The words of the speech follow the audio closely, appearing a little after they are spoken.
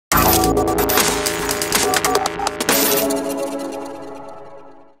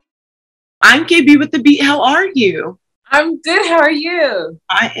I'm KB with the beat. How are you? I'm good. How are you?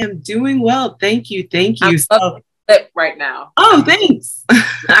 I am doing well. Thank you. Thank I'm you. loving the clip right now. Oh, thanks.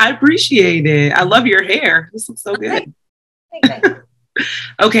 I appreciate it. I love your hair. This looks so good. Thanks.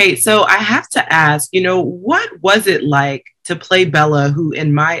 Okay, so I have to ask, what was it like to play Bella, who,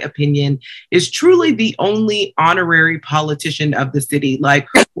 in my opinion, is truly the only honorary politician of the city? Like,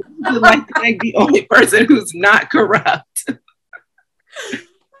 what was it like to be the only person who's not corrupt?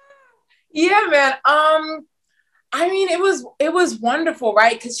 Yeah, man. I mean, it was wonderful,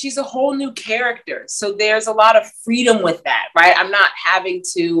 right? Because she's a whole new character. So there's a lot of freedom with that, right? I'm not having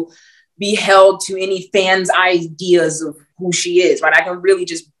to be held to any fans' ideas of who she is, right? I can really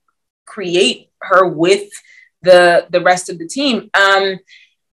just create her with the rest of the team.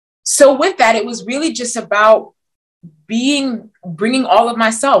 So with that, it was really just about bringing all of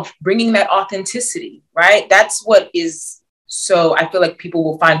myself, bringing that authenticity, right? That's what is so I feel like people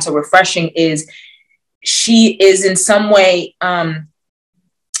will find so refreshing is she is in some way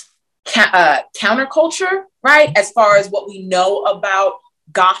counterculture, right? As far as what we know about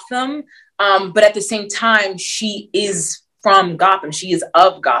Gotham. But at the same time, she is from Gotham. She is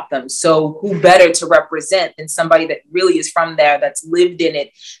of Gotham. So who better to represent than somebody that really is from there, that's lived in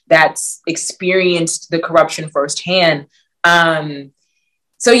it, that's experienced the corruption firsthand.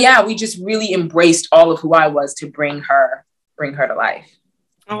 So yeah, we just really embraced all of who I was to bring her to life.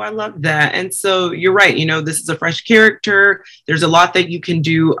 Oh, I love that. And so you're right. This is a fresh character. There's a lot that you can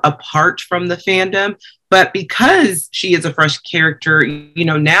do apart from the fandom. But because she is a fresh character,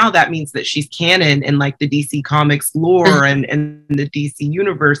 now that means that she's canon in like the DC Comics lore and the DC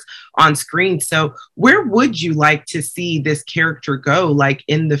universe on screen. So where would you like to see this character go, like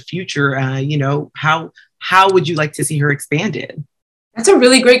in the future? How would you like to see her expanded? That's a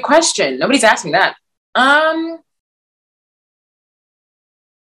really great question. Nobody's asked me that.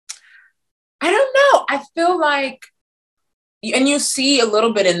 I don't know. I feel like, and you see a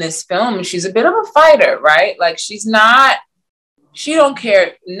little bit in this film, she's a bit of a fighter, right? Like she don't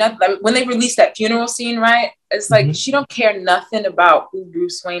care nothing. Like when they released that funeral scene, right? It's like, she don't care nothing about who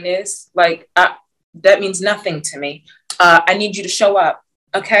Bruce Wayne is. Like, that means nothing to me. I need you to show up.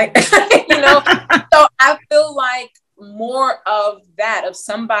 Okay. So I feel like more of that, of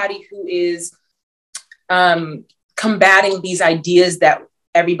somebody who is combating these ideas that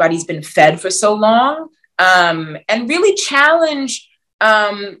everybody's been fed for so long, and really challenge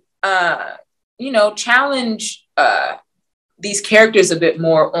these characters a bit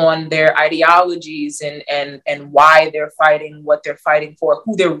more on their ideologies and why they're fighting, what they're fighting for,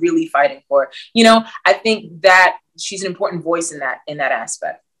 who they're really fighting for. I think that she's an important voice in that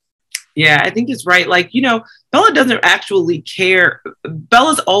aspect. Yeah, I think it's right. Like, Bella doesn't actually care.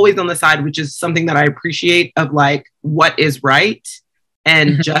 Bella's always on the side, which is something that I appreciate, of like what is right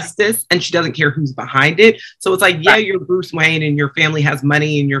and justice, and she doesn't care who's behind it. So it's like, yeah, you're Bruce Wayne and your family has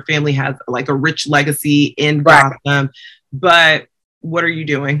money and your family has like a rich legacy in Gotham, but what are you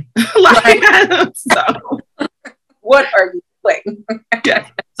doing? So what are you doing? Yeah.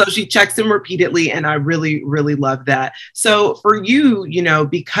 So she checks him repeatedly, and I really, really love that. So for you,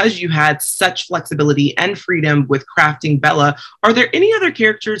 because you had such flexibility and freedom with crafting Bella, are there any other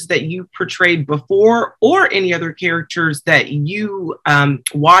characters that you portrayed before, or any other characters that you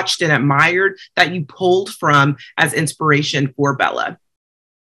watched and admired that you pulled from as inspiration for Bella?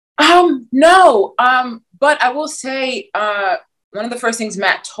 No, but I will say one of the first things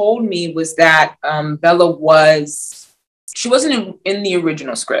Matt told me was that Bella she wasn't in the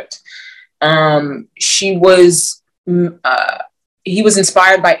original script. He was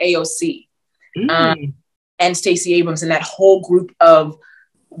inspired by AOC and Stacey Abrams and that whole group of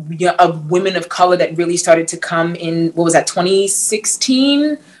women of color that really started to come in. What was that,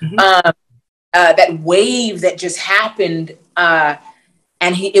 2016? That wave that just happened, and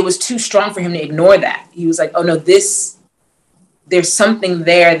it was too strong for him to ignore that. He was like, oh no, there's something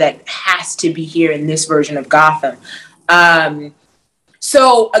there that has to be here in this version of Gotham.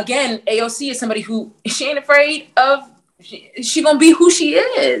 So again, AOC is somebody who she ain't afraid of. She gonna be who she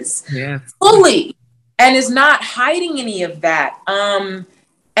is, fully, and is not hiding any of that. And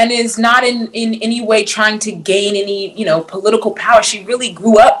is not in any way trying to gain any, political power. She really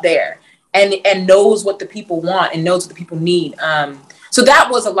grew up there and knows what the people want and knows what the people need. So that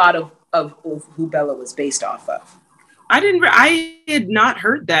was a lot of who Bella was based off of. I had not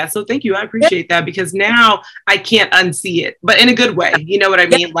heard that. So thank you. I appreciate that, because now I can't unsee it, but in a good way. You know what I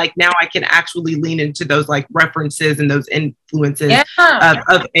mean? Yeah. Like now I can actually lean into those like references and those influences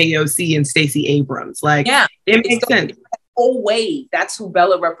of AOC and Stacey Abrams. Like it makes sense. Whole wave. That's who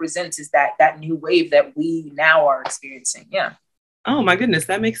Bella represents, is that new wave that we now are experiencing. Yeah. Oh my goodness,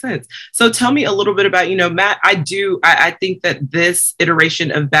 that makes sense. So tell me a little bit about, Matt, I think that this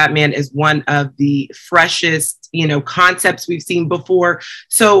iteration of Batman is one of the freshest, concepts we've seen before.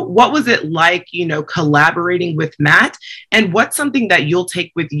 So what was it like, collaborating with Matt, and what's something that you'll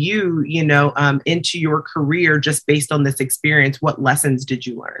take with you, into your career just based on this experience? What lessons did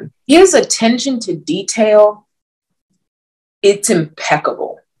you learn? His attention to detail, it's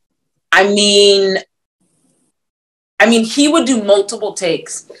impeccable. I mean, he would do multiple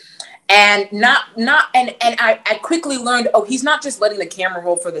takes, and I quickly learned, oh, he's not just letting the camera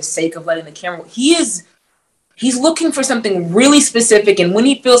roll for the sake of letting the camera roll. He's looking for something really specific, and when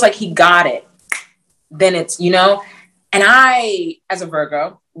he feels like he got it, then it's, and I, as a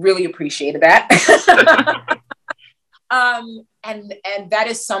Virgo, really appreciated that. And that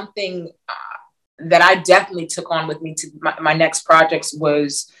is something that I definitely took on with me to my next projects,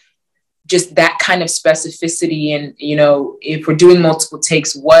 was just that kind of specificity. And, if we're doing multiple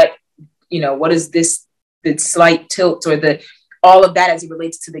takes, what is this, the slight tilt or all of that as it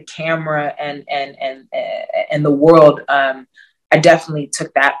relates to the camera and the world. I definitely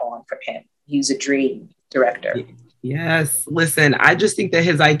took that on from him. He's a dream director. Yes. Listen, I just think that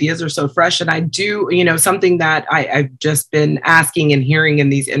his ideas are so fresh. And I do, something that I've just been asking and hearing in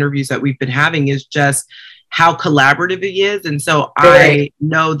these interviews that we've been having is just how collaborative he is. And so I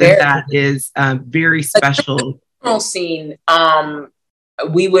know that is very special. Like the scene,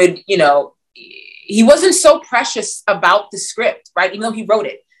 we would, he wasn't so precious about the script, right? Even though he wrote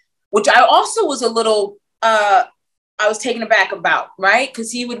it, which I also was a little, I was taken aback about, right?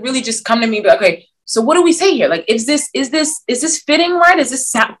 Because he would really just come to me and be like, okay, so what do we say here? Like, is this fitting right? Is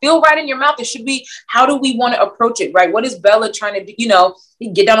this feel right in your mouth? Or how do we want to approach it, right? What is Bella trying to do? He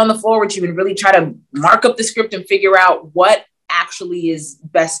get down on the floor with you and really try to mark up the script and figure out what actually is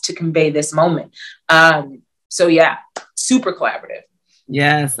best to convey this moment. So yeah, super collaborative.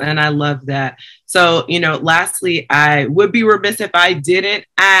 Yes, and I love that. So, lastly, I would be remiss if I didn't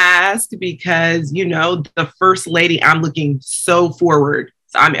ask, because, the First Lady, I'm looking so forward.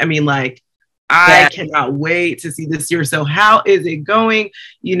 So, I cannot wait to see this year. So how is it going?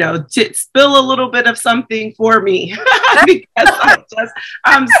 Spill a little bit of something for me because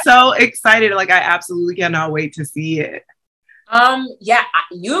I'm so excited. Like, I absolutely cannot wait to see it. Yeah,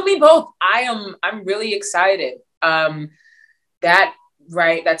 you and me both. I'm really excited. That's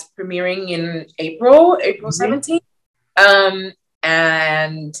premiering in April 17th.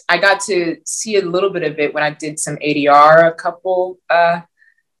 And I got to see a little bit of it when I did some ADR a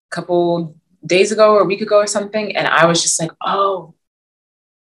couple days ago or a week ago or something, and I was just like, oh,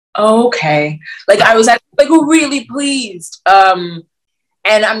 okay. Like, I was actually really pleased. And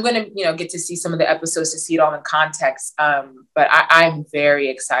I'm gonna, get to see some of the episodes to see it all in context. But I'm very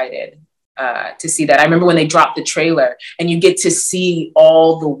excited to see that. I remember when they dropped the trailer and you get to see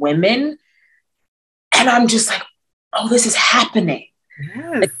all the women, and I'm just like, oh, this is happening.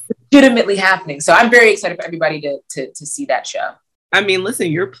 Yes. It's legitimately happening. So I'm very excited for everybody to see that show. Listen,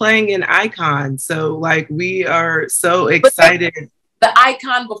 you're playing an icon. So we are so excited. The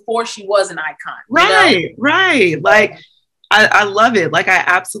icon before she was an icon. Right, right. I love it. I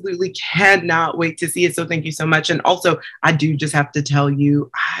absolutely cannot wait to see it. So thank you so much. And also, I do just have to tell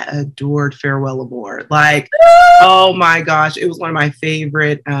you, I adored Farewell Amore. Oh my gosh, it was one of my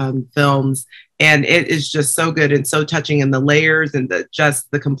favorite films. And it is just so good and so touching, in the layers and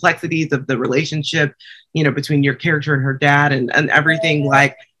the complexities of the relationship, between your character and her dad and everything.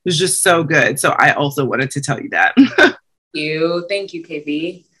 It was just so good. So I also wanted to tell you that. Thank you,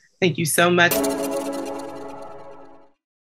 KB. Thank you so much.